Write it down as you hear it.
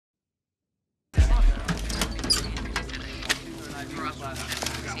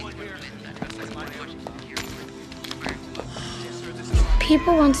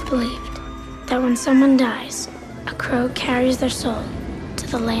People once believed that when someone dies, a crow carries their soul to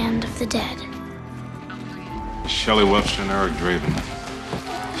the land of the dead. Shelley Webster and Eric Draven.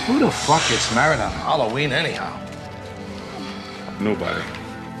 Who the fuck gets married on Halloween anyhow? Nobody.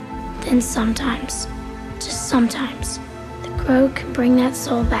 Then sometimes, just sometimes, the crow can bring that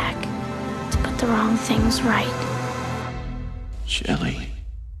soul back to put the wrong things right. Shelley.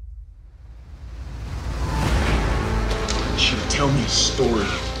 She would tell me a story.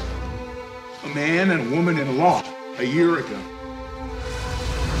 A man and a woman in law a year ago.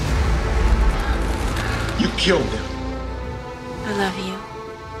 You killed them. I love you.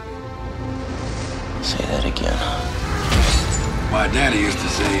 Say that again. My daddy used to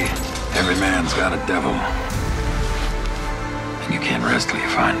say, every man's got a devil. And you can't rest till you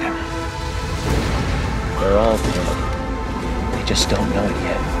find him. We're all dead. They just don't know it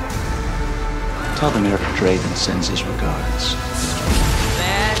yet. Tell them Eric Draven sends his regards.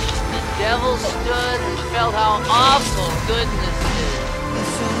 Man, the devil stood and felt how awful goodness is. I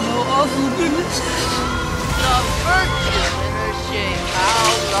felt how awful goodness is. The virtue in her shape, how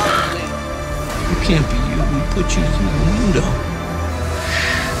lovely. You can't be you. We put you through the window.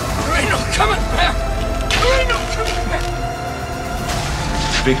 There ain't no coming back! There ain't no coming back!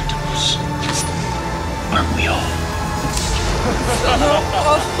 Victims. Aren't we all? So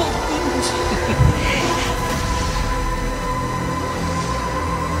awful